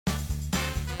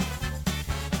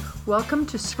Welcome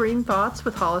to Screen Thoughts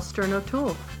with Hollister and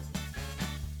O'Toole.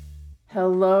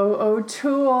 Hello,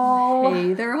 O'Toole.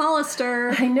 Hey there,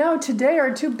 Hollister. I know, today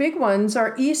our two big ones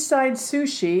are East Side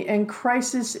Sushi and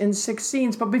Crisis in Six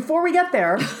Scenes. But before we get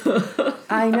there,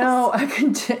 I know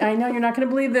you're not going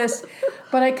to believe this,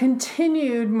 but I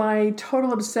continued my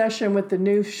total obsession with the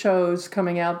new shows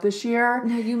coming out this year.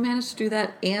 Now, you managed to do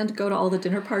that and go to all the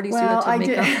dinner parties Well, you had to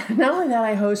make up? Not only that,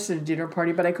 I hosted a dinner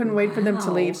party, but I couldn't wait for them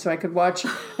to leave so I could watch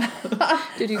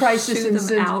Did you Crisis shoot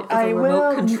them out with a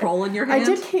remote control in your hand? I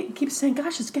did keep saying,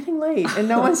 gosh, it's getting late, and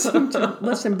no one seemed to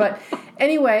listen. But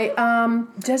anyway,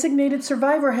 Designated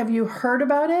Survivor, have you heard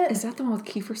about it? Is that the one with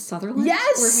Kiefer Sutherland?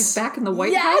 Yes! Where he's back in the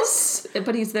White House,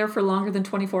 but he's there for longer than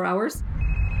 24 hours?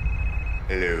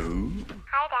 Hello?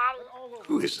 Hi, Daddy.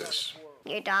 Who is this?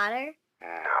 Your daughter? No,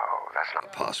 that's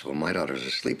not possible. My daughter's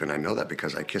asleep, and I know that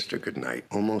because I kissed her goodnight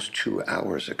almost 2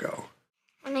 hours ago.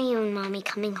 When are you and Mommy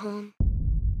coming home?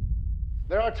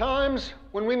 There are times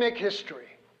when we make history.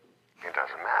 It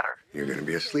doesn't matter. You're going to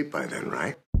be asleep by then,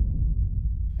 right?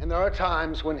 And there are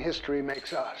times when history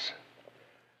makes us.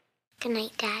 Good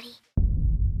night, Daddy.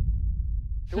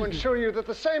 To ensure you that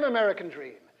the same American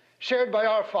dream, shared by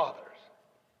our fathers,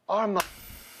 our mothers.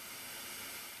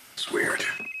 It's weird.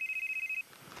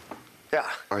 Yeah,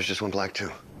 ours just went black,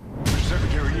 too.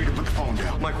 Secretary, you need to put the phone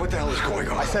down. Mike, what the hell is going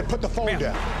on? I said put the phone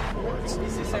down.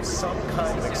 Of some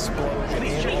kind of explosion.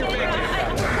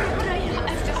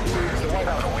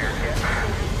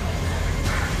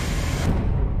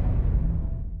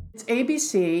 It's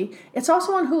ABC. It's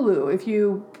also on Hulu if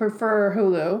you prefer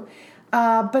Hulu.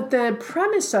 But the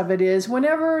premise of it is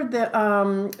whenever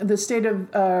the state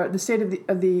of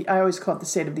the I always call it the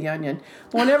State of the Union.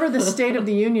 Whenever the State of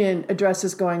the Union address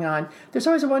is going on, there's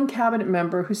always one cabinet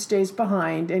member who stays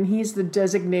behind, and he's the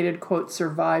designated quote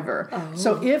survivor. Oh.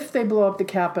 So if they blow up the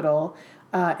Capitol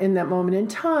in that moment in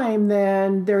time,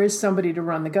 then there is somebody to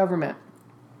run the government.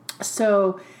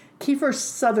 So Kiefer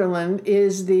Sutherland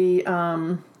is the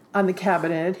on the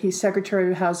cabinet. He's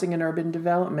Secretary of Housing and Urban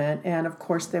Development, and of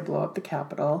course they blow up the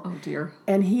Capitol. Oh dear.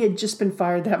 And he had just been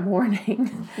fired that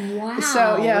morning. Wow.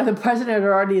 So yeah, the president had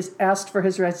already asked for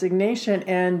his resignation,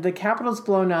 and the Capitol's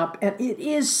blown up, and it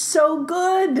is so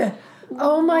good.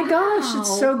 Oh my gosh,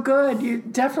 it's so good. You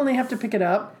definitely have to pick it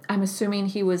up. I'm assuming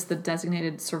he was the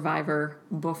designated survivor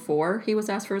before he was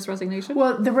asked for his resignation?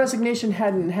 Well, the resignation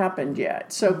hadn't happened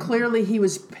yet. So clearly he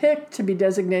was picked to be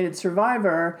designated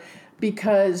survivor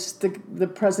because the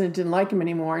president didn't like him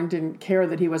anymore and didn't care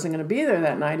that he wasn't going to be there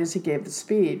that night as he gave the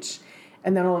speech.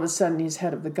 And then all of a sudden he's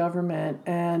head of the government.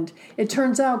 And it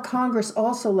turns out Congress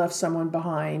also left someone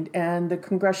behind. And the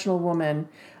congressional woman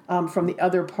from the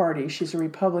other party, she's a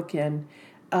Republican,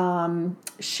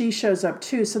 she shows up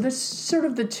too. So there's sort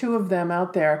of the two of them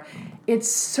out there. It's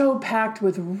so packed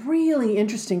with really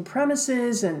interesting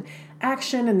premises and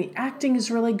action, and the acting is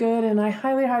really good, and I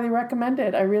highly, highly recommend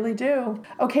it. I really do.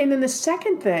 Okay, and then the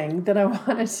second thing that I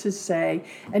wanted to say,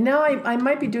 and now I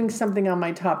might be doing something on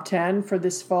my top 10 for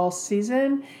this fall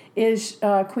season, is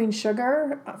Queen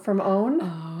Sugar from OWN.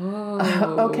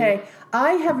 Oh. Okay,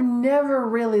 I have never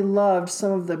really loved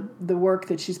some of the work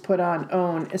that she's put on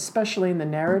OWN, especially in the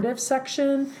narrative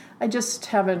section. I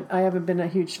haven't been a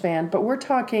huge fan, but we're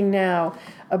talking now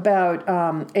about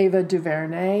Ava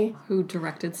DuVernay, who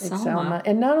directed Selma.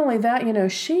 And not only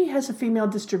that, she has a female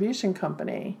distribution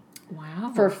company.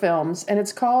 Wow. For films, and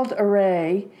it's called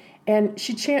Array, and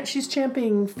she's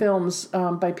championing films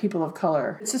by people of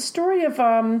color. It's a story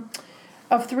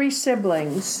of three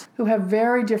siblings who have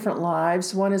very different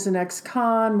lives. One is an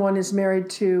ex-con, one is married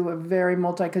to a very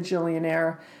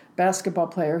multi-cajillionaire basketball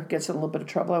player who gets in a little bit of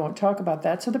trouble. I won't talk about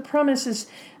that. So the premise is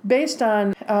based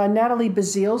on Natalie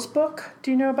Bazille's book. Do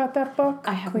you know about that book?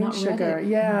 I have Queen not Sugar. read it.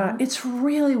 Yeah, it's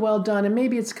really well done, and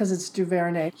maybe it's because it's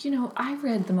DuVernay. I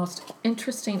read the most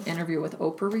interesting interview with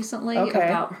Oprah recently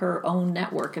about her own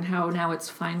network and how now it's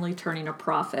finally turning a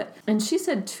profit. And she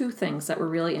said two things that were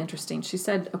really interesting. She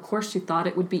said, of course, she thought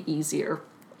it would be easier.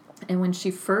 And when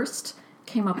she first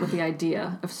came up with the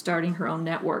idea of starting her own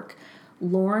network,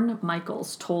 Lorne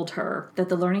Michaels told her that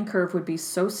the learning curve would be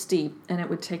so steep and it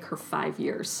would take her 5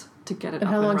 years to get it up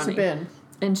and running. How long's it been?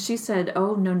 And she said,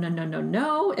 oh,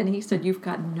 no. And he said, you've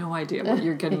got no idea what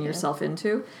you're getting yourself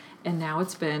into. And now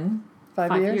it's been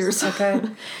 5 years. Okay.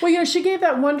 Well, she gave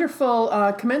that wonderful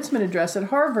commencement address at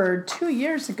Harvard 2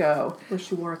 years ago. Where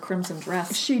she wore a crimson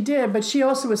dress. She did, but she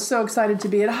also was so excited to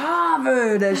be at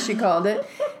Harvard, as she called it.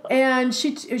 And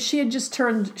she had just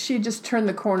turned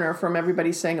the corner from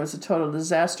everybody saying it was a total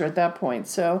disaster at that point.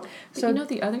 So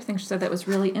the other thing she said that was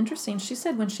really interesting, she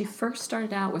said when she first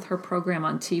started out with her program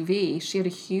on TV, she had a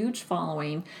huge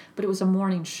following, but it was a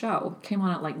morning show. It came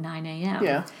on at like 9 a.m.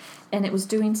 Yeah. And it was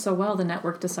doing so well, the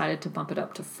network decided to bump it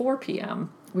up to 4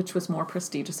 p.m., which was more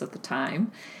prestigious at the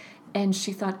time. And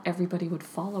she thought everybody would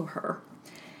follow her.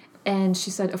 And she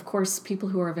said, of course, people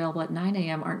who are available at 9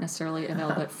 a.m. aren't necessarily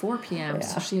available at 4 p.m., Yeah.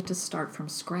 so she had to start from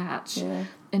scratch. Yeah.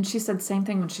 And she said same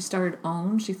thing when she started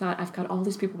OWN. She thought, I've got all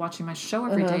these people watching my show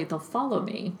every day. They'll follow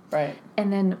me. Right.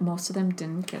 And then most of them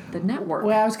didn't get the network.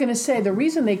 Well, I was going to say, the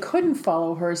reason they couldn't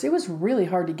follow her is it was really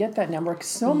hard to get that network.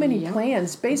 So many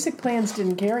plans, basic plans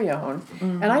didn't carry OWN.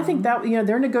 Mm-hmm. And I think that,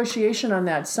 their negotiation on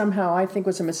that somehow, I think,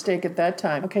 was a mistake at that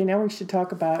time. Okay, now we should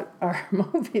talk about our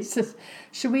movies.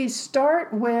 Should we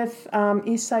start with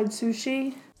East Side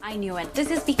Sushi? I knew it.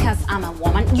 This is because I'm a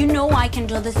woman. You know I can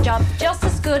do this job just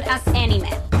as good as any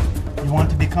man. You want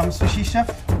to become sushi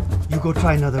chef? You go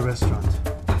try another restaurant.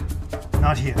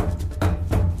 Not here.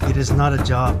 It is not a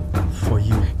job for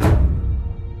you.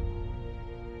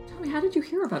 Tell me, how did you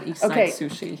hear about East Side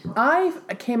Sushi? I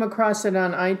came across it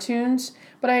on iTunes,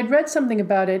 but I had read something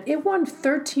about it. It won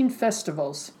 13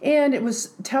 festivals, and it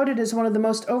was touted as one of the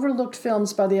most overlooked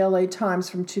films by the LA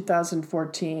Times from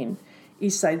 2014.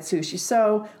 East Side Sushi.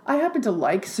 So I happen to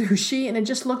like sushi, and it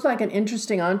just looked like an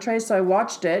interesting entree, so I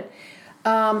watched it.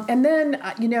 And then,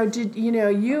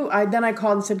 then I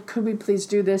called and said, could we please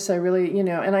do this? I really,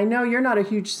 and I know you're not a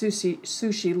huge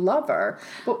sushi lover,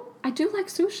 but I do like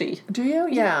sushi. Do you?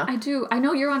 Yeah. I do. I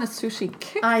know you're on a sushi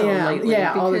kick, I am. lately.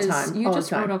 Yeah, all the time. You all just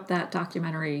the time. wrote up that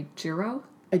documentary, Jiro.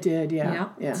 I did,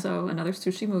 yeah. So another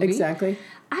sushi movie. Exactly.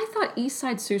 I thought East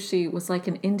Side Sushi was like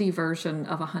an indie version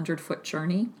of 100-Foot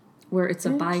Journey, where it's a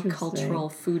bicultural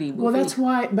foodie movie. Well, that's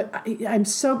why, but I'm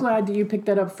so glad that you picked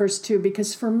that up first, too,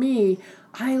 because for me,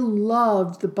 I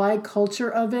loved the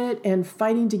biculture of it and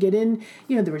fighting to get in.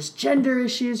 There was gender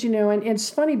issues, and it's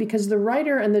funny because the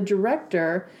writer and the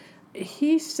director,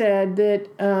 he said that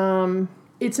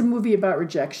it's a movie about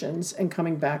rejections and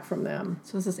coming back from them.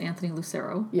 So this is Anthony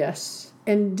Lucero. Yes.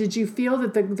 And did you feel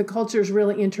that the cultures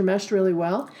really intermeshed really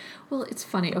well? Well, it's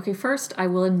funny. Okay, first, I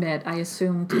will admit, I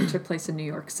assumed it took place in New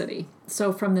York City.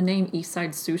 So from the name East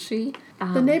Side Sushi...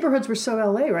 the neighborhoods were so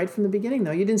LA right from the beginning,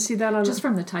 though. You didn't see that on... Just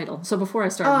from the title. So before I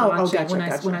started watching,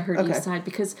 gotcha. when I heard East Side,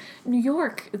 because New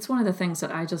York, it's one of the things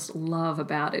that I just love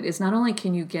about it, is not only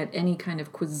can you get any kind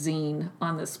of cuisine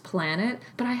on this planet,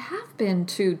 but I have been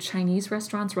to Chinese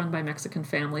restaurants run by Mexican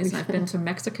families, and I've been to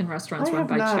Mexican restaurants run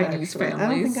by Chinese families. I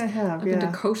don't think I have, I've been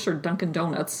to kosher Dunkin'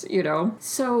 Donuts,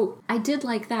 So I did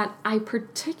like that. I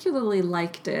particularly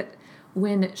liked it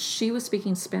when she was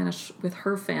speaking Spanish with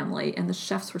her family and the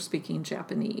chefs were speaking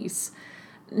Japanese.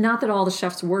 Not that all the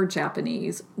chefs were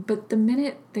Japanese, but the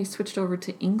minute they switched over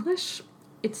to English,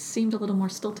 it seemed a little more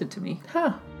stilted to me.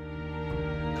 Huh.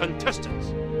 Contestants,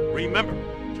 remember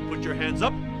to put your hands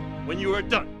up when you are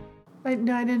done. I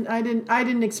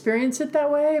didn't experience it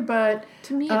that way, but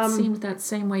to me it seemed that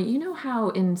same way. You know how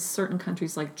in certain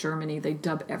countries like Germany they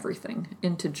dub everything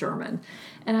into German,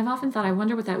 and I've often thought I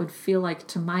wonder what that would feel like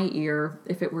to my ear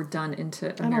if it were done into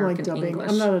American I don't like dubbing.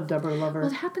 English. I'm not a dubber lover. Well,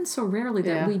 it happens so rarely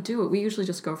that we do it. We usually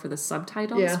just go for the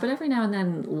subtitles, but every now and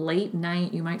then, late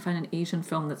night, you might find an Asian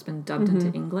film that's been dubbed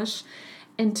into English,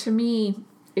 and to me,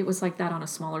 it was like that on a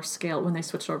smaller scale when they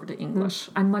switched over to English.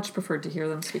 I much preferred to hear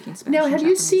them speaking Spanish. Now, have and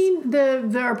you Japanese.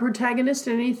 seen our protagonist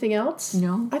in anything else?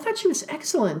 No. I thought she was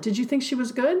excellent. Did you think she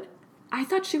was good? I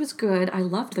thought she was good. I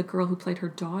loved the girl who played her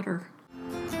daughter.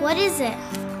 What is it?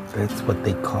 That's what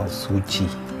they call sushi,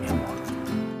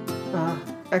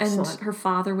 Excellent. And her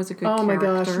father was a good character. Oh my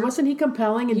gosh, wasn't he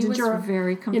compelling? And he was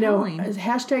very compelling.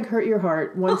 Hashtag hurt your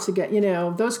heart once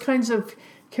again. Those kinds of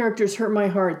characters hurt my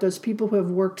heart. Those people who have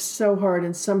worked so hard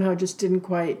and somehow just didn't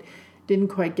quite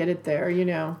get it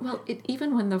there. Well,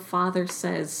 even when the father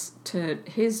says to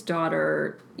his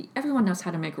daughter, everyone knows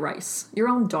how to make rice. Your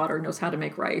own daughter knows how to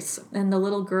make rice. And the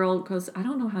little girl goes, I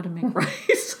don't know how to make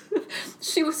rice.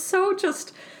 She was so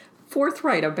just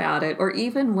forthright about it. Or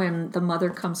even when the mother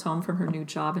comes home from her new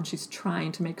job and she's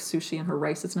trying to make sushi and her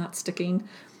rice is not sticking,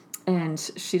 and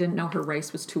she didn't know her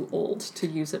rice was too old to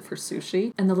use it for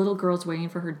sushi, and the little girl's waiting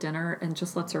for her dinner and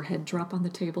just lets her head drop on the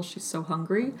table. She's so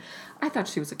hungry. I thought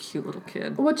she was a cute little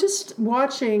kid. Well, just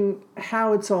watching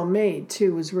how it's all made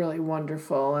too was really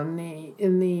wonderful, and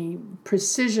the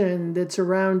precision that's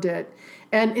around it.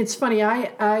 And it's funny, I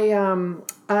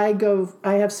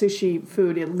have sushi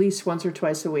food at least once or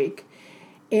twice a week.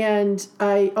 And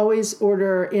I always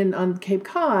order on Cape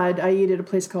Cod. I eat at a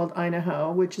place called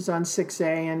Idaho, which is on 6A,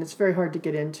 and it's very hard to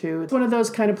get into. It's one of those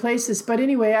kind of places. But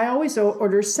anyway, I always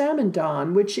order salmon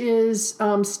don, which is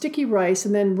sticky rice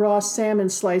and then raw salmon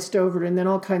sliced over it, and then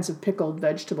all kinds of pickled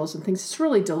vegetables and things. It's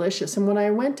really delicious. And when I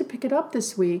went to pick it up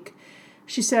this week,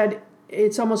 she said,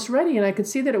 it's almost ready, and I could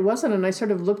see that it wasn't, and I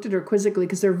sort of looked at her quizzically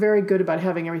because they're very good about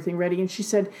having everything ready, and she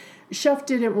said, Chef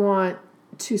didn't want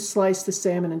to slice the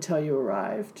salmon until you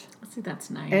arrived. See, that's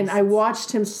nice. And I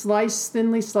watched him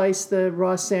thinly slice the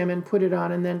raw salmon, put it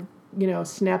on, and then,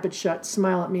 snap it shut,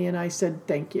 smile at me, and I said,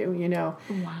 thank you, Wow.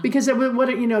 Because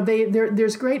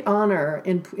there's great honor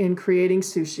in creating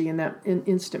sushi, and that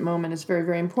instant moment is very,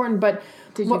 very important. But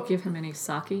did you give him any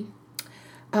sake?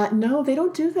 No, they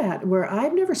don't do that.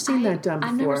 I've never seen that done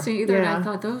before. I've never seen either. Yeah. And I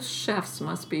thought those chefs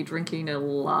must be drinking a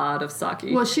lot of sake.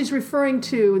 Well, she's referring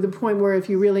to the point where if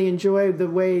you really enjoy the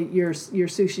way your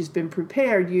sushi's been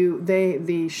prepared,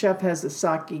 the chef has a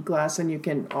sake glass and you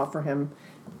can offer him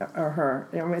or her.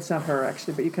 It's not her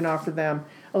actually, but you can offer them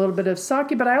a little bit of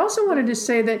sake. But I also wanted to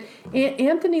say that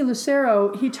Anthony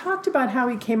Lucero, he talked about how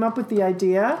he came up with the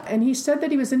idea, and he said that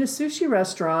he was in a sushi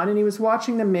restaurant and he was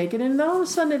watching them make it, and then all of a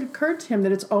sudden it occurred to him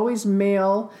that it's always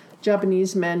male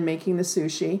Japanese men making the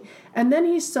sushi. And then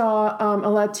he saw a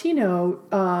Latino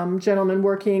gentleman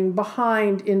working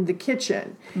behind in the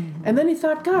kitchen. Mm-hmm. And then he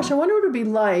thought, gosh, I wonder what it would be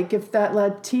like if that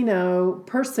Latino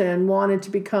person wanted to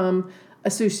become a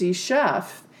sushi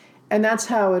chef. And that's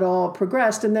how it all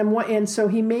progressed. And so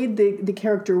he made the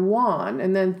character Juan.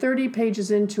 And then 30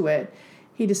 pages into it,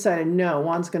 he decided, no,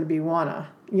 Juan's going to be Juana.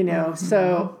 Mm-hmm.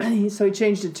 So he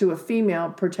changed it to a female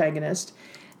protagonist.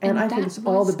 And I think it's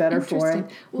all the better for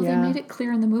it. Well, they made it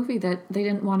clear in the movie that they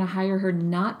didn't want to hire her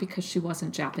not because she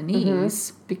wasn't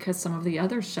Japanese, because some of the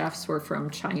other chefs were from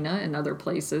China and other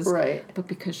places, right? But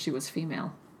because she was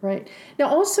female. Right. Now,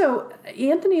 also,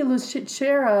 Anthony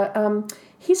Lucero,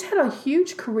 he's had a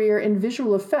huge career in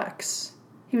visual effects.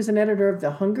 He was an editor of the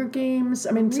Hunger Games.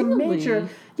 I mean, some major...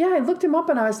 Yeah, I looked him up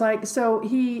and I was like, so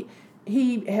he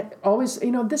always...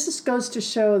 this goes to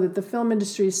show that the film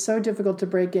industry is so difficult to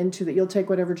break into that you'll take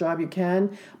whatever job you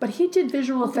can. But he did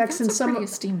visual effects in some... That's a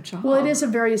pretty esteemed job. Well, it is a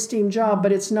very esteemed job,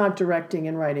 but it's not directing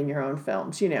and writing your own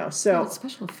films, So yeah, it's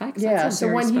special effects. That's a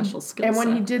very special skill set.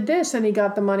 When he did this and he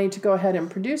got the money to go ahead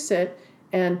and produce it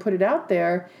and put it out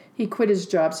there, he quit his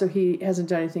job, so he hasn't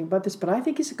done anything but this. But I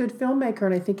think he's a good filmmaker,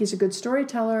 and I think he's a good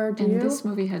storyteller. Do you? And this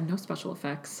movie had no special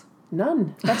effects.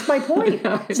 None. That's my point.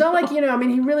 It's not like, he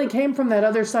really came from that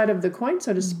other side of the coin,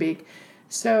 so to speak.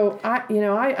 So,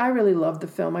 I really loved the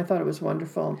film. I thought it was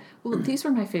wonderful. Well, these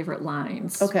were my favorite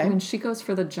lines. Okay. When she goes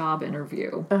for the job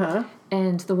interview,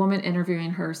 and the woman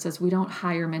interviewing her says, we don't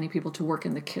hire many people to work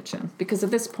in the kitchen. Because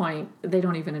at this point, they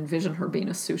don't even envision her being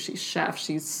a sushi chef.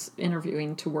 She's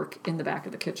interviewing to work in the back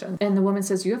of the kitchen. And the woman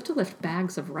says, you have to lift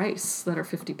bags of rice that are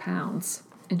 50 pounds.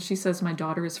 And she says, my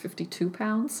daughter is 52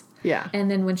 pounds. Yeah.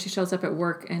 And then when she shows up at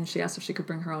work and she asks if she could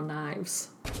bring her own knives.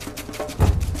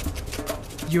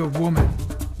 You're a woman.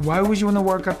 Why would you want to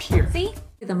work up here? See?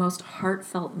 The most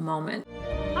heartfelt moment.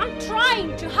 I'm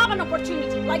trying to have an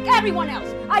opportunity like everyone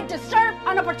else. I deserve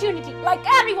an opportunity like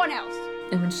everyone else.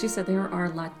 And when she said there are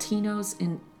Latinos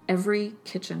in every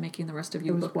kitchen making the rest of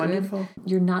you look wonderful. Good.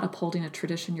 You're not upholding a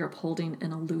tradition, you're upholding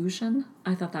an illusion.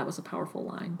 I thought that was a powerful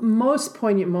line. Most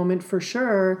poignant moment for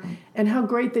sure. And how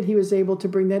great that he was able to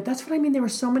bring that. That's what I mean. There were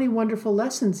so many wonderful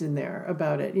lessons in there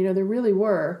about it. There really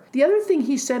were. The other thing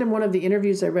he said in one of the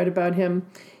interviews I read about him,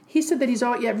 he said that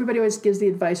everybody always gives the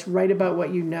advice, write about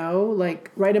what you know,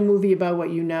 like write a movie about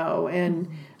what you know. And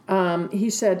he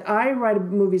said, I write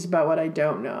movies about what I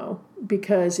don't know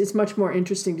because it's much more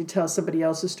interesting to tell somebody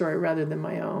else's story rather than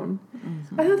my own.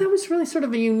 Mm-hmm. I thought that was really sort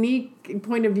of a unique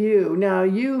point of view. Now,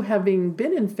 you having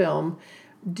been in film,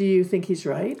 do you think he's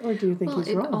right or do you think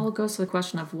he's wrong? It all goes to the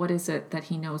question of what is it that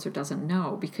he knows or doesn't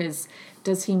know? Because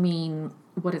does he mean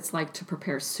what it's like to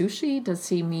prepare sushi? Does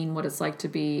he mean what it's like to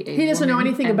be a He doesn't know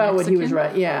anything about Mexican? What he was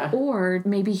right, yeah. Or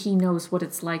maybe he knows what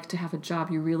it's like to have a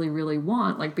job you really, really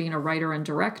want, like being a writer and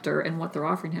director, and what they're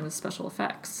offering him is special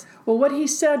effects. Well, what he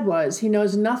said was he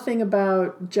knows nothing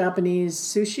about Japanese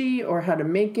sushi or how to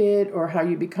make it or how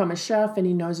you become a chef, and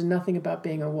he knows nothing about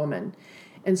being a woman.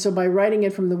 And so by writing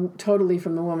it totally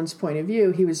from the woman's point of view,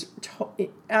 he was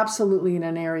absolutely in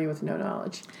an area with no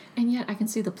knowledge. And yet I can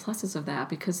see the pluses of that,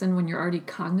 because then when you're already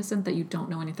cognizant that you don't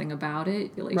know anything about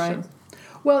it, right.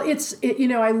 Well,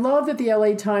 I love that the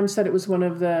LA Times said it was one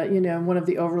of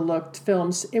the overlooked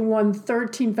films. It won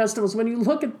 13 festivals. When you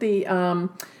look at the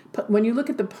when you look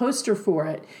at the poster for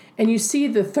it and you see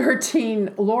the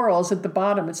 13 laurels at the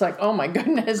bottom, it's like, oh my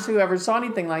goodness, whoever saw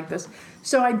anything like this.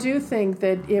 So I do think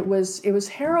that it was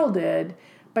heralded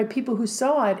by people who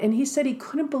saw it, and he said he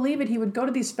couldn't believe it. He would go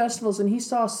to these festivals and he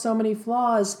saw so many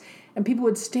flaws, and people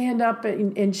would stand up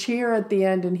and cheer at the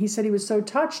end, and he said he was so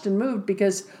touched and moved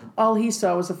because all he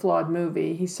saw was a flawed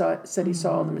movie. He saw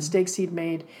all the mistakes he'd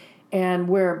made,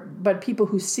 but people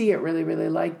who see it really, really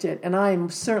liked it, and I'm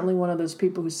certainly one of those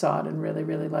people who saw it and really,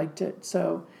 really liked it.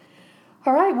 So,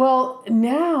 all right, well,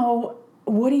 now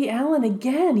Woody Allen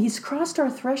again. He's crossed our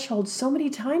threshold so many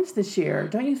times this year,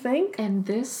 don't you think? And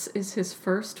this is his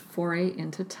first foray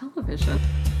into television.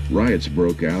 Riots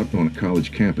broke out on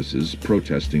college campuses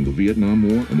protesting the Vietnam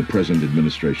War and the present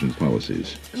administration's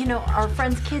policies. You know, our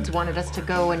friends' kids wanted us to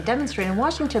go and demonstrate in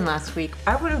Washington last week.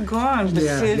 I would have gone.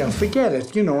 Yeah, forget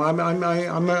it. You know, I'm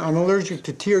allergic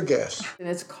to tear gas. And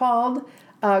it's called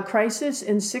Crisis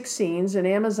in 6 Scenes, and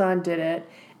Amazon did it.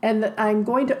 And I'm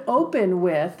going to open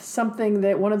with something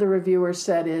that one of the reviewers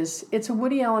said it's a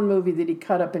Woody Allen movie that he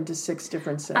cut up into 6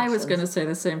 different sections. I was going to say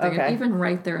the same thing. Okay. And even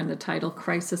right there in the title,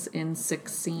 Crisis in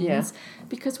 6 Scenes. Yeah.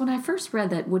 Because when I first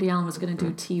read that Woody Allen was going to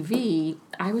do TV,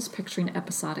 I was picturing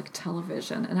episodic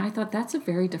television. And I thought that's a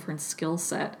very different skill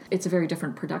set. It's a very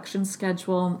different production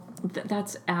schedule.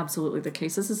 That's absolutely the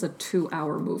case. This is a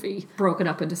 2-hour movie broken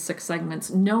up into 6 segments,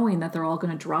 knowing that they're all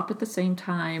going to drop at the same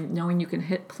time, knowing you can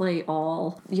hit play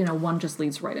all. You know, one just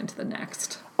leads right into the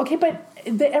next. Okay, but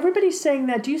everybody's saying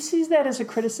that. Do you see that as a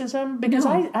criticism? Because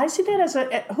No. I see that as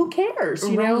who cares?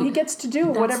 You know, he gets to do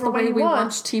whatever way he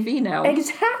wants. That's the way we watch TV now.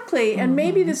 Exactly. And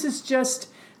maybe this is just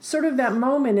sort of that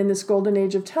moment in this golden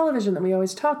age of television that we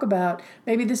always talk about.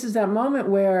 Maybe this is that moment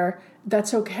where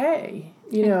that's okay.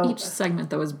 You know, each segment,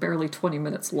 though, is barely 20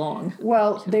 minutes long.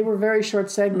 Well, they were very short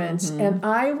segments. And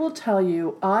I will tell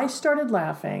you, I started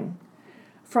laughing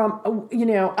from,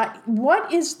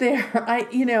 what is there?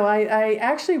 I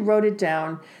actually wrote it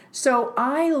down. So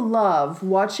I love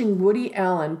watching Woody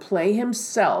Allen play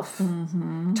himself,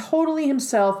 totally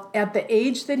himself, at the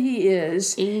age that he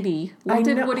is. 80. When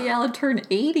did Woody Allen turn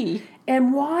 80?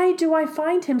 And why do I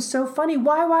find him so funny?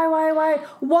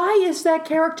 Why is that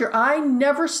character? I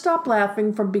never stop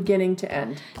laughing from beginning to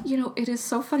end. You know, it is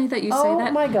so funny that you say that.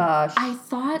 Oh my gosh. I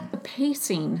thought the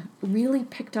pacing really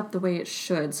picked up the way it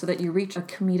should so that you reach a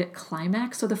comedic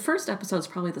climax. So the first episode is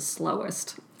probably the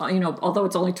slowest, although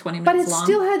it's only 20 minutes long. But it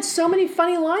still had so many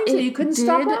funny lines that you couldn't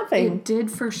stop laughing. It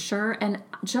did for sure. And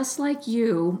just like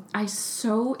you, I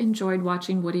so enjoyed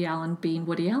watching Woody Allen being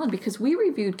Woody Allen because we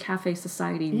reviewed Cafe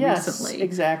Society recently. Yes,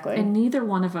 exactly. And neither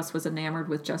one of us was enamored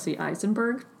with Jesse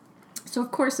Eisenberg. So,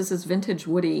 of course, this is vintage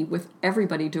Woody with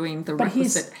everybody doing the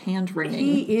requisite hand-wringing.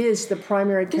 He is the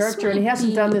primary character, and he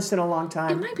hasn't done this in a long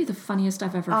time. It might be the funniest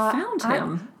I've ever found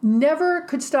him. I never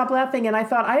could stop laughing, and I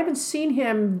thought, I haven't seen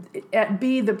him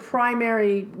be the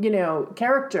primary,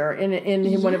 character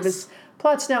in one of his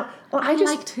plots. Now, I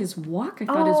liked his walk. I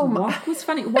thought his walk was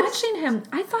funny. Watching him,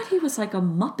 I thought he was like a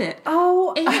Muppet.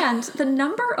 And the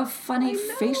number of funny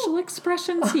facial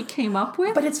expressions he came up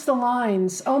with. But it's the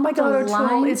lines. Oh my God,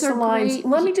 it's the lines. Great.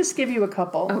 Let me just give you a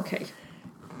couple. Okay.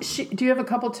 Do you have a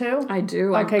couple too? I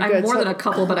do. Okay, good. I'm more than a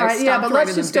couple, but I stopped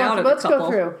writing them down at a couple. Let's go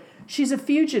through. She's a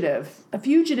fugitive. A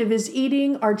fugitive is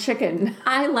eating our chicken.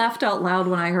 I laughed out loud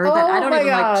when I heard that. I don't even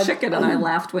like chicken, and I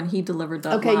laughed when he delivered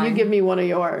that line. Okay, you give me one of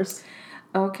yours.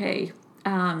 Okay.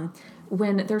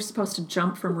 When they're supposed to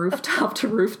jump from rooftop to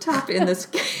rooftop in this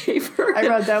cave. I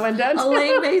wrote that one down.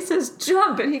 Elaine May says,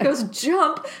 jump. And he goes,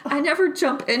 jump. I never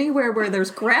jump anywhere where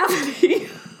there's gravity.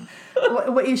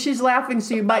 She's laughing,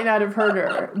 so you might not have heard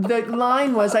her. The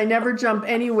line was, I never jump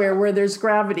anywhere where there's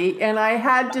gravity. And I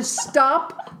had to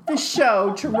stop the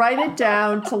show to write it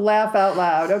down to laugh out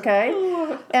loud,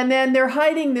 okay? And then they're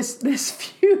hiding this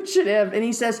fugitive, and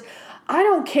he says, I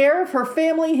don't care if her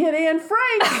family hit Anne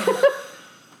Frank.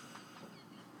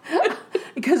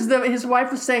 Because his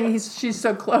wife was saying she's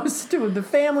so close to the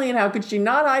family, and how could she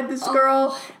not hide this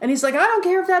girl? And he's like, I don't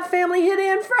care if that family hit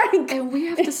Anne Frank. And we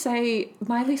have to say,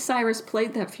 Miley Cyrus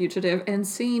played that fugitive, and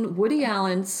seeing Woody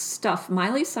Allen stuff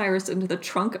Miley Cyrus into the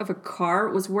trunk of a car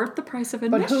was worth the price of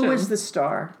admission. But who was the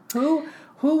star? Who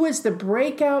was the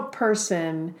breakout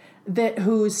person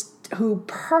who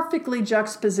perfectly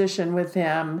juxtapositioned with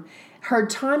him? Her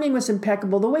timing was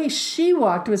impeccable. The way she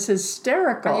walked was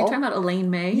hysterical. Are you talking about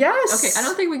Elaine May? Yes. Okay, I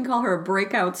don't think we can call her a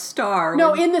breakout star.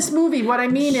 No, in this movie, what I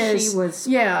mean is she was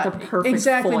the perfect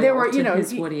exactly. foil There were, to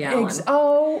his Woody Allen.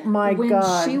 Oh my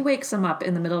God! When she wakes him up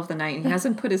in the middle of the night, and he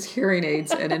hasn't put his hearing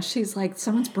aids in, and she's like,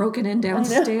 "Someone's broken in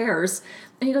downstairs."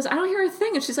 And he goes, I don't hear a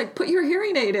thing. And she's like, put your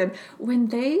hearing aid in. When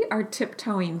they are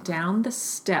tiptoeing down the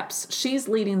steps, she's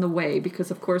leading the way because,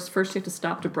 of course, first you have to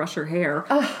stop to brush her hair.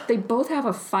 They both have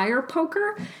a fire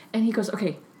poker. And he goes,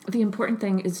 okay, the important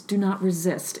thing is do not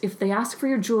resist. If they ask for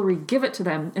your jewelry, give it to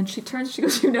them. And she turns, she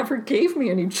goes, you never gave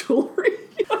me any jewelry.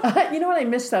 You know what? I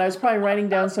missed that. I was probably writing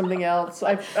down something else.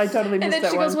 I totally missed that one. And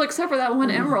then she goes, well, except for that one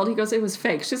emerald. He goes, it was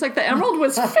fake. She's like, the emerald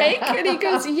was fake? And he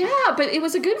goes, yeah, but it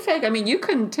was a good fake. I mean, you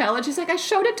couldn't tell. And she's like, I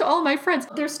showed it to all my friends.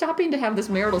 They're stopping to have this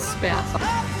marital spat.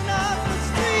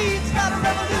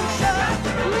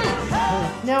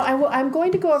 Now, I'm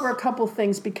going to go over a couple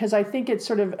things because I think it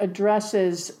sort of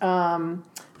addresses some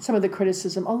of the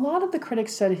criticism. A lot of the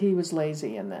critics said he was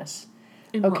lazy in this.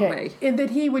 In what way? In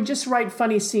that he would just write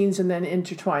funny scenes and then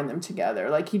intertwine them together.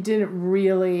 Like he didn't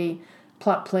really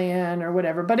plot plan or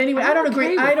whatever. But anyway, I don't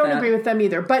agree. I don't agree with them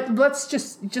either. But let's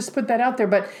just put that out there.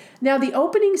 But now the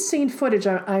opening scene footage,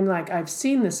 I'm like, I've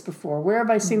seen this before. Where have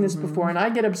I seen this before? And I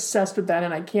get obsessed with that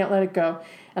and I can't let it go.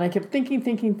 And I kept thinking.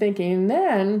 And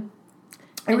then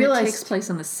I realized it takes place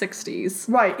in the 60s.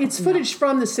 Right. It's footage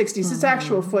from the 60s. It's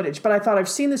actual footage. But I thought I've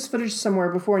seen this footage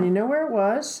somewhere before. And you know where it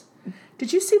was?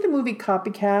 Did you see the movie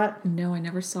Copycat? No, I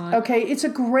never saw it. Okay, it's a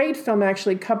great film,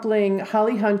 actually, coupling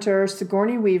Holly Hunter,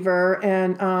 Sigourney Weaver,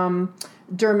 and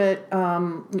Dermot...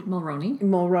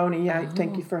 Mulroney, yeah,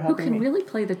 thank you for helping me. Who can really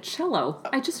play the cello.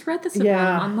 I just read this about him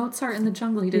on Mozart in the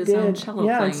Jungle. He did his own cello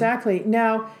playing. playing. Exactly.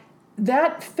 Now,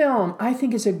 that film, I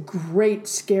think, is a great,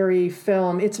 scary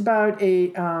film. It's about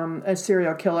a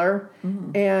serial killer,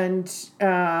 and...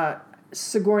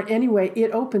 Sigourney. Anyway,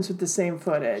 it opens with the same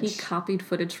footage. He copied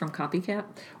footage from Copycat?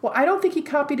 Well, I don't think he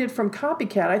copied it from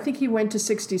Copycat. I think he went to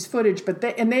 60s footage, but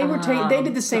they did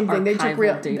the same thing. They took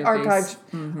real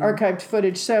archived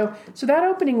footage. So that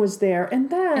opening was there, and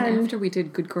then after we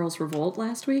did Good Girls Revolt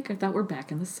last week, I thought we're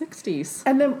back in the 60s.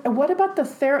 And then what about the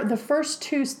first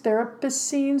two therapist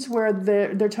scenes where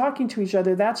they're talking to each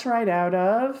other? That's right out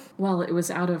of. Well, it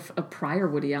was out of a prior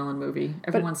Woody Allen movie.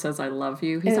 Everyone says I love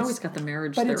you. He's always got the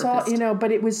marriage therapist. It's all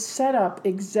but it was set up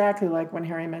exactly like When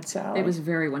Harry Met Sally. It was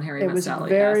very When Harry Met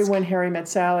Sally. It was very When Harry Met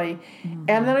Sally. Mm-hmm.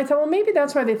 And then I thought, well, maybe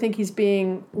that's why they think he's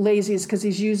being lazy, is because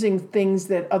he's using things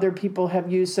that other people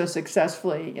have used so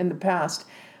successfully in the past.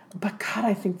 But God,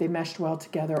 I think they meshed well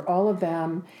together, all of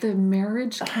them. The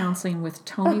marriage counseling with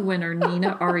Tony winner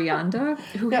Nina Arianda,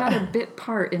 who had a bit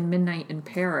part in Midnight in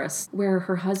Paris, where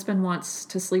her husband wants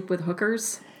to sleep with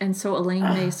hookers. And so Elaine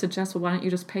May suggests, well, why don't you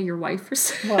just pay your wife for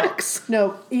sex? Well,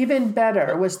 no, even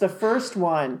better was the first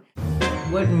one.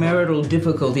 What marital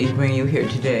difficulties bring you here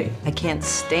today? I can't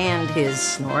stand his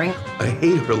snoring. I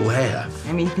hate her laugh.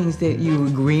 Any things that you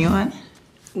agree on?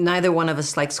 Neither one of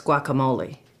us likes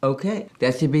guacamole. Okay,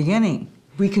 that's the beginning.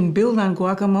 We can build on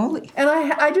guacamole. And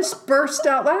I just burst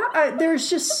out loud. There's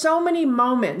just so many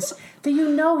moments that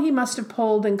he must have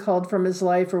pulled and culled from his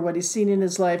life, or what he's seen in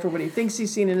his life, or what he thinks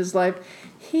he's seen in his life.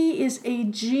 He is a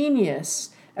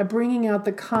genius at bringing out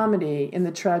the comedy in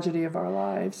the tragedy of our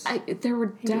lives. There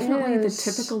were definitely the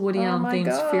typical Woody Allen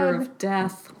themes, fear of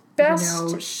death.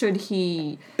 Best, should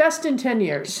he... Best in 10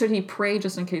 years. Should he pray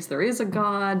just in case there is a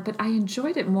God? But I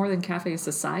enjoyed it more than Cafe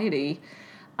Society.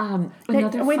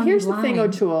 Here's the thing,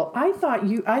 O'Toole. I thought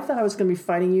I was going to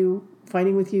be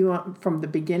fighting with you from the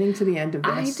beginning to the end of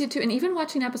this. I did too. And even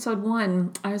watching episode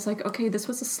 1, I was like, okay, this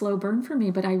was a slow burn for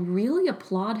me, but I really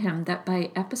applaud him that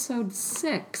by episode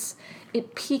 6,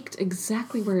 it peaked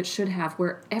exactly where it should have,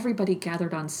 where everybody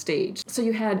gathered on stage. So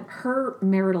you had her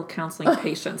marital counseling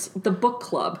patients, the book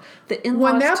club, the in-laws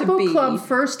when that book club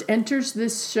first enters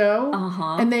this show,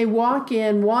 and they walk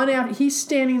in one after, he's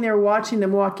standing there watching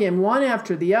them walk in one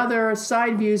after the other,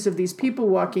 side views of these people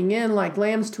walking in like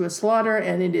lambs to a slaughter,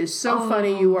 and it is so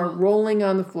funny. You are rolling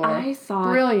on the floor. I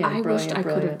thought I wished I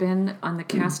could have been on the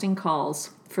casting calls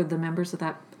for the members of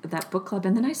that book club,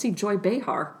 and then I see Joy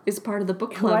Behar is part of the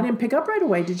book club. Who I didn't pick up right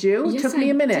away. Did you? Yes, Took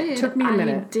me a minute.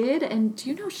 I did, and do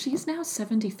you know she's now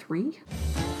 73?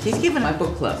 She's given my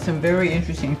book club some very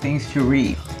interesting things to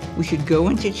read. We should go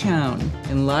into town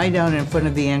and lie down in front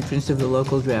of the entrance of the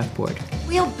local draft board.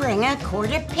 We'll bring a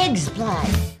quart of pig's blood.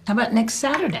 How about next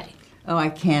Saturday? Oh, I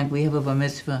can't. We have a bar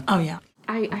mitzvah. Oh, yeah.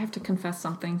 I have to confess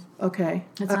something. Okay.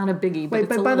 It's not a biggie, but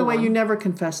it's a by the way, one. you never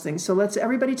confess things. So let's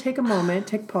everybody take a moment,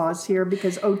 take pause here,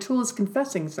 because O'Toole is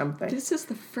confessing something. This is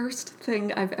the first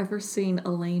thing I've ever seen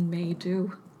Elaine May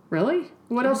do. Really?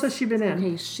 What else has she been in?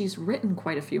 Okay, she's written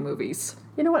quite a few movies.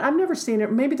 You know what? I've never seen her.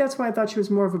 Maybe that's why I thought she was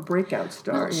more of a breakout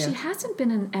star. Well, she hasn't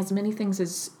been in as many things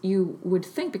as you would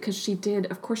think, because she did,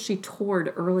 of course, she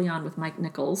toured early on with Mike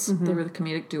Nichols. Mm-hmm. They were the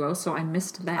comedic duo, so I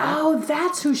missed that. Oh,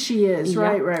 that's who she is.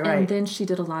 Yep. Right. And then she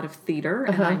did a lot of theater,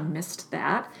 and I missed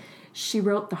that. She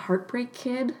wrote The Heartbreak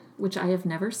Kid, which I have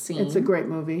never seen. It's a great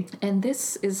movie. And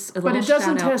this is a but little it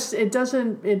doesn't shout out. test. It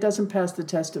doesn't pass the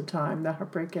test of time. The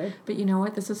Heartbreak Kid. But you know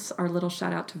what? This is our little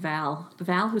shout out to Val.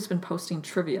 Val, who's been posting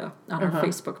trivia on our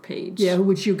Facebook page. Yeah,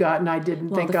 which you got and I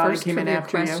didn't. Thank God it came in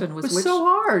after you. Question It was so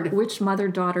hard. Which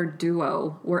mother-daughter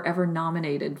duo were ever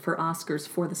nominated for Oscars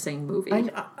for the same movie?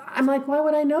 I'm like, why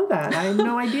would I know that? I have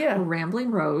no idea.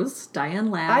 Rambling Rose,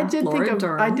 Diane Ladd, Laura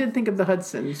Dern. I did think of the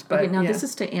Hudsons, but okay, now this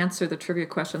is to answer the trivia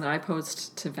question that I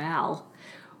posed to Val.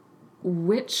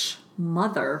 Which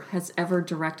mother has ever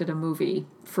directed a movie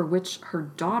for which her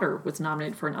daughter was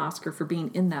nominated for an Oscar for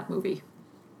being in that movie?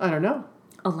 I don't know.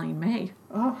 Elaine May.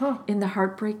 Uh-huh. In The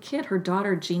Heartbreak Kid, her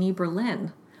daughter, Jeannie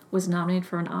Berlin, was nominated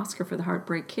for an Oscar for The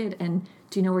Heartbreak Kid. And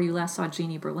do you know where you last saw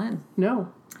Jeannie Berlin?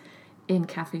 No. In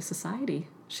Cafe Society.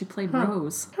 She played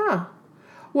Rose. Huh.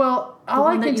 Well, all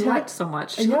I can that you liked so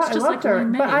much. She yeah, looks just I loved like her.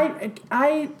 Elaine May. But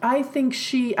I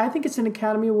think it's an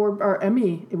Academy Award or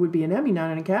Emmy. It would be an Emmy, not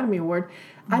an Academy Award.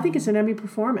 I think it's an Emmy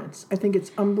performance. I think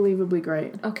it's unbelievably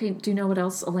great. Okay, do you know what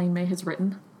else Elaine May has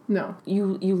written? No.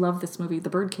 You love this movie, The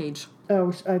Birdcage.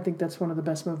 Oh, I think that's one of the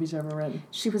best movies ever written.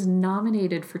 She was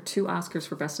nominated for 2 Oscars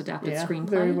for Best Adapted Screenplay.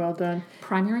 Very well done.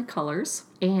 Primary Colors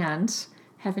and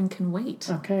Heaven Can Wait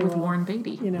with Warren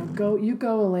Beatty. Go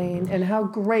Elaine, and how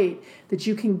great that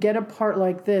you can get a part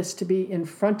like this to be in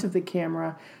front of the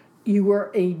camera. You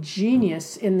were a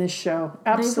genius in this show.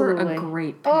 Absolutely. They were a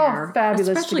great pair. Oh, fabulous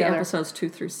especially together. episodes 2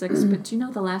 through 6. But do you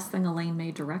know the last thing Elaine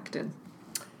May directed?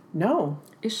 No.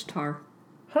 Ishtar.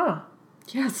 Huh.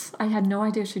 Yes, I had no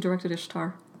idea she directed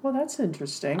Ishtar. Well, that's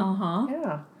interesting. Uh-huh.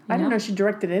 Yeah. I didn't know she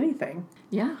directed anything.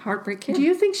 Yeah, Heartbreak Kid. Do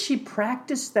you think she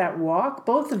practiced that walk?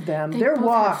 Both of them. Their both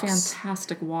walks. Had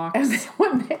fantastic walks. And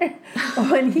then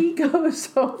when he goes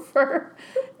over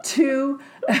to...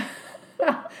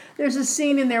 There's a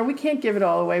scene in there. We can't give it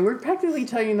all away. We're practically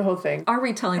telling you the whole thing. Our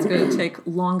retelling is going to take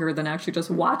longer than actually just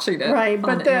watching it. Right,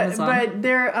 but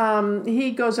there,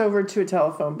 he goes over to a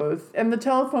telephone booth, and the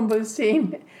telephone booth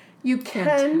scene, you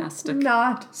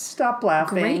cannot stop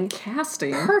laughing. Great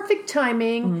casting, perfect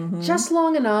timing, just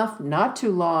long enough, not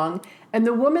too long, and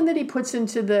the woman that he puts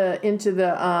into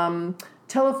the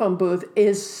telephone booth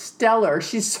is stellar.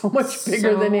 She's so much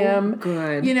bigger than him.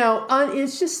 Good.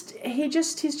 It's just he's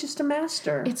just a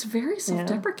master. It's very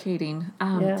self-deprecating.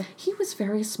 He was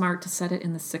very smart to set it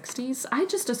in the 60s. I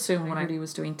just assumed when he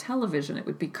was doing television it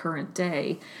would be current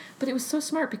day, but it was so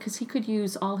smart because he could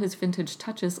use all his vintage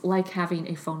touches, like having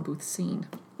a phone booth scene.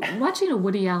 Watching a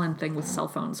Woody Allen thing with cell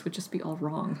phones would just be all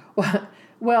wrong.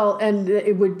 Well, and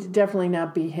it would definitely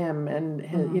not be him and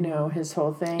his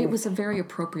whole thing. It was a very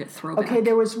appropriate throwback. Okay,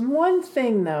 there was one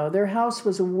thing though. Their house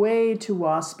was way too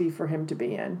waspy for him to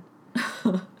be in.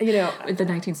 The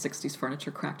 1960s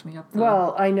furniture cracked me up, though.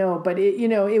 Well, I know, but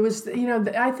it was,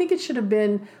 I think it should have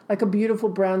been like a beautiful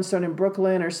brownstone in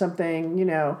Brooklyn or something,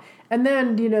 and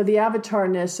then, the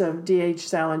avatarness of D.H.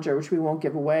 Salinger, which we won't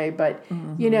give away, but,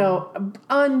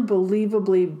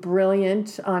 unbelievably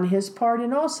brilliant on his part.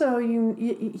 And also,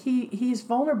 he's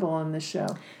vulnerable in this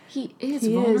show. He is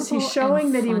vulnerable. He's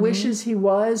showing that funny. He wishes he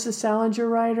was a Salinger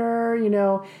writer,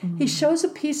 He shows a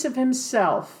piece of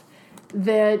himself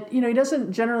that, he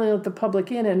doesn't generally let the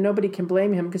public in, and nobody can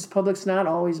blame him because the public's not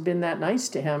always been that nice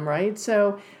to him, right?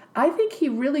 So I think he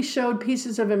really showed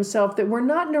pieces of himself that were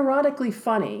not neurotically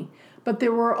funny, but they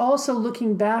were also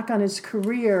looking back on his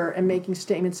career and making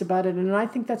statements about it, and I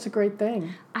think that's a great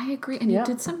thing. I agree, and he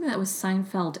did something that was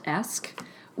Seinfeld-esque,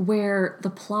 where the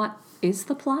plot is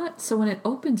the plot. So when it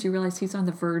opens, you realize he's on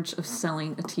the verge of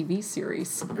selling a TV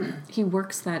series. He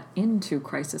works that into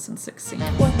Crisis in 16.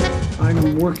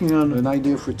 I'm working on an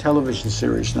idea for a television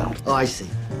series now. Oh, I see.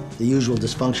 The usual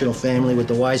dysfunctional family with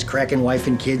the wisecracking wife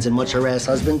and kids and much harassed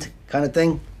husband kind of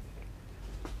thing?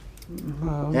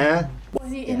 Yeah? Well,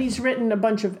 and he's written a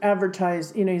bunch of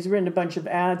he's written a bunch of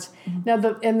ads.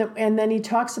 Now, and then he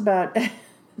talks about,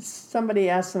 somebody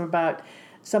asked him about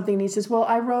something, and he says, well,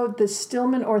 I wrote the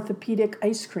Stillman orthopedic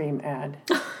ice cream ad.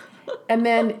 and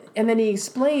then he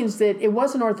explains that it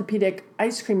wasn't orthopedic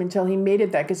ice cream until he made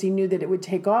it that, because he knew that it would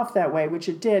take off that way, which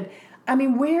it did. I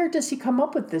mean, where does he come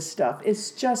up with this stuff?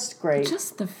 It's just great.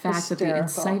 Just the fact that the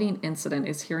inciting incident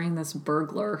is hearing this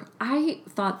burglar. I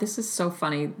thought, this is so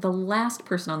funny. The last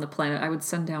person on the planet I would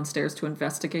send downstairs to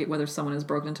investigate whether someone has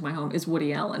broken into my home is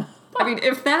Woody Allen. I mean,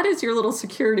 if that is your little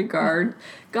security guard,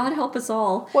 God help us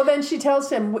all. Well, then she tells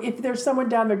him, if there's someone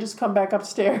down there, just come back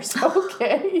upstairs.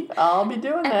 Okay, I'll be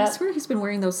doing that. I swear he's been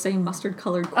wearing those same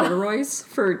mustard-colored corduroys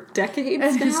for decades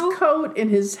and now. His coat and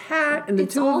his hat, and the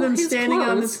two of them standing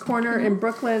on this corner in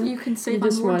Brooklyn. You can save on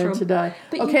wardrobe. Wanted to die.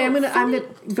 But okay, I'm gonna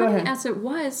go ahead. As it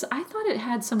was, I thought it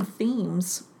had some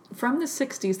themes from the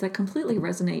 60s that completely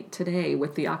resonate today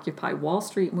with the Occupy Wall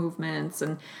Street movements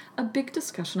and a big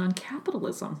discussion on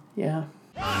capitalism. Yeah.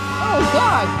 Oh,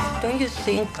 God! Don't you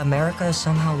think America has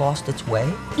somehow lost its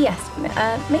way? Yes,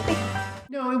 maybe.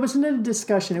 No, it wasn't a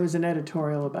discussion. It was an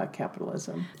editorial about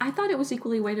capitalism. I thought it was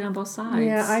equally weighted on both sides.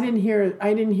 Yeah, I didn't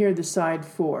hear the side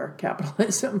for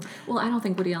capitalism. Well, I don't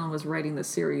think Woody Allen was writing the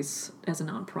series as a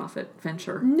nonprofit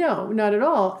venture. No, not at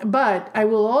all. But I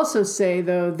will also say,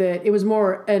 though, that it was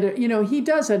more, he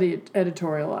does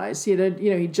editorialize.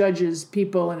 He judges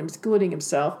people and including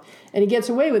himself. And he gets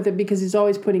away with it because he's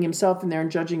always putting himself in there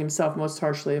and judging himself most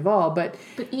harshly of all. But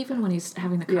even when he's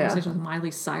having the conversation with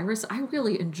Miley Cyrus, I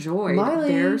really enjoyed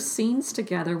their scenes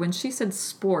together. When she said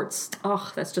sports,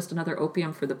 that's just another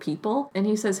opium for the people. And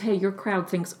he says, hey, your crowd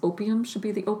thinks opium should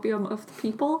be the opium of the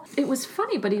people. It was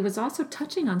funny, but he was also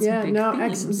touching on some big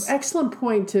themes. Excellent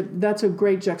point. That's a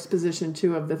great juxtaposition,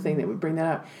 too, of the thing that would bring that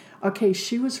up. Okay,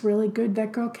 she was really good.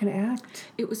 That girl can act.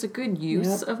 It was a good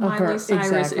use of Miley Cyrus.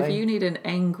 Exactly. If you need an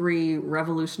angry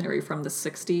revolutionary from the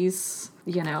 60s,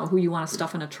 who you want to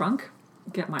stuff in a trunk,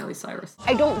 get Miley Cyrus.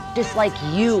 I don't dislike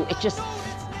you. It's just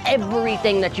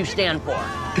everything that you stand for.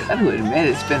 I would admit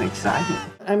it's been exciting.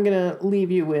 I'm going to leave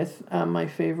you with my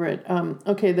favorite.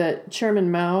 The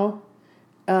Chairman Mao,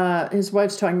 his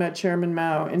wife's talking about Chairman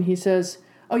Mao, and he says,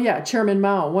 oh, yeah, Chairman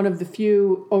Mao, one of the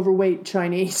few overweight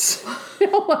Chinese.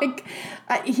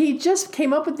 He just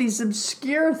came up with these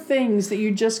obscure things that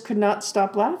you just could not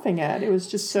stop laughing at. It was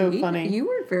just so funny. You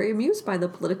were very amused by the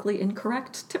politically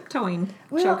incorrect tiptoeing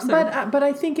jokes. But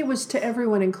I think it was to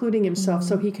everyone, including himself,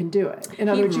 so he can do it. In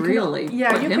other words, you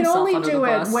can only do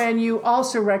it when you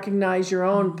also recognize your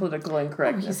own political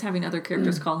incorrectness. He's having other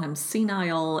characters call him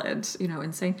senile and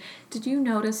insane. Did you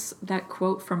notice that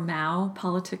quote from Mao?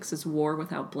 Politics is war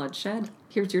without bloodshed.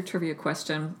 Here's your trivia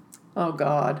question. Oh,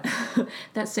 God.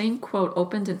 That same quote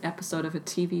opened an episode of a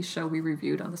TV show we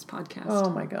reviewed on this podcast. Oh,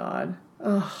 my God.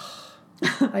 Ugh.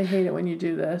 I hate it when you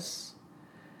do this.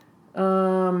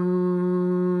 Namaste.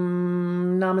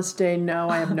 No,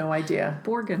 I have no idea.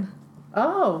 Borgen.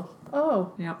 Oh.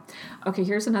 Yep. Okay,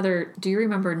 here's another. Do you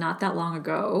remember not that long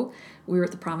ago, we were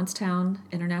at the Provincetown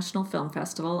International Film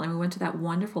Festival, and we went to that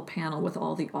wonderful panel with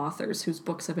all the authors whose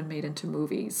books have been made into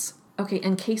movies. Okay,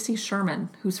 and Casey Sherman,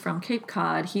 who's from Cape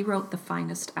Cod, he wrote The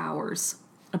Finest Hours,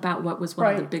 about what was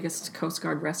one of the biggest Coast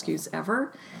Guard rescues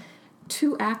ever.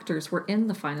 2 actors were in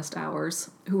The Finest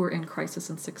Hours who were in Crisis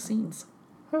in 6 Scenes.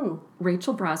 Who?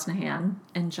 Rachel Brosnahan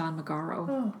and John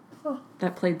Magaro.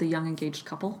 That played the young engaged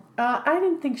couple. I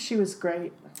didn't think she was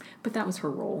great. But that was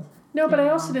her role. No, but I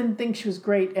also didn't think she was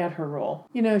great at her role.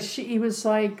 She was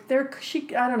like,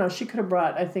 I don't know, she could have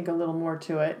brought, I think, a little more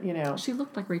to it, She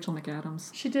looked like Rachel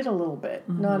McAdams. She did a little bit.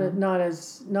 Not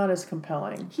as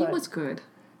compelling. He was good.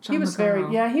 He was very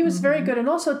very good, and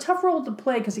also a tough role to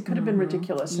play because he could have been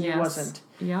ridiculous, and he wasn't.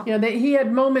 Yeah, he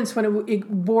had moments when it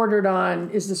bordered on,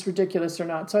 is this ridiculous or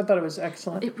not? So I thought it was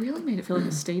excellent. It really made it feel like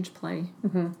a stage play.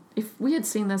 Mm-hmm. If we had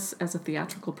seen this as a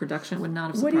theatrical production, it would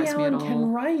not have surprised me at all. Woody Allen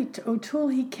can write. O'Toole,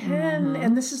 he can,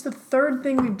 and this is the 3rd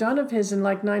thing we've done of his in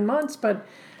like 9 months, but.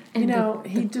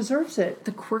 He deserves it.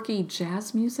 The quirky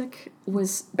jazz music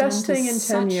was best thing in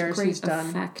 10 years great he's done.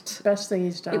 Effect. Best thing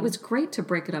he's done. It was great to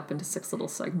break it up into 6 little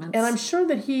segments. And I'm sure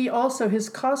that he also, his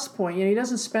cost point, he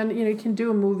doesn't spend, he can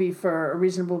do a movie for a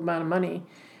reasonable amount of money.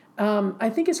 I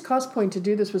think his cost point to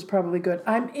do this was probably good.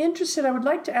 I'm interested. I would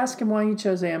like to ask him why he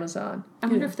chose Amazon. I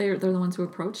wonder if they're the ones who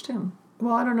approached him.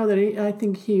 Well, I don't know that I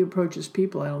think he approaches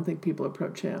people. I don't think people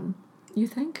approach him. You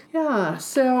think? Yeah.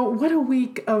 So what a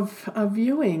week of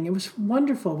viewing. It was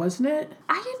wonderful, wasn't it?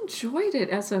 I enjoyed it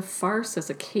as a farce, as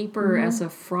a caper, as a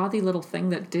frothy little thing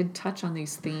that did touch on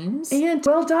these themes. And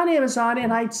well done, Amazon.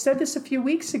 And I said this a few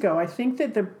weeks ago. I think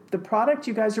that the product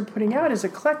you guys are putting out is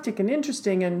eclectic and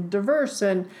interesting and diverse.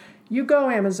 And you go,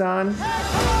 Amazon.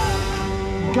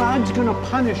 God's gonna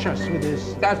punish us with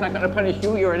this. God's not gonna punish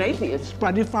you. You're an atheist.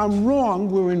 But if I'm wrong,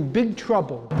 we're in big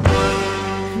trouble.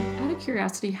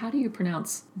 Curiosity, how do you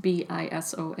pronounce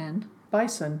Bison?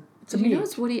 Bison. Did you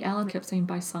notice Woody Allen kept saying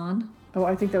bison? Oh,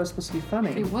 I think that was supposed to be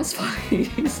funny. It was funny.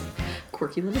 He's a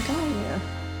quirky little guy. Yeah.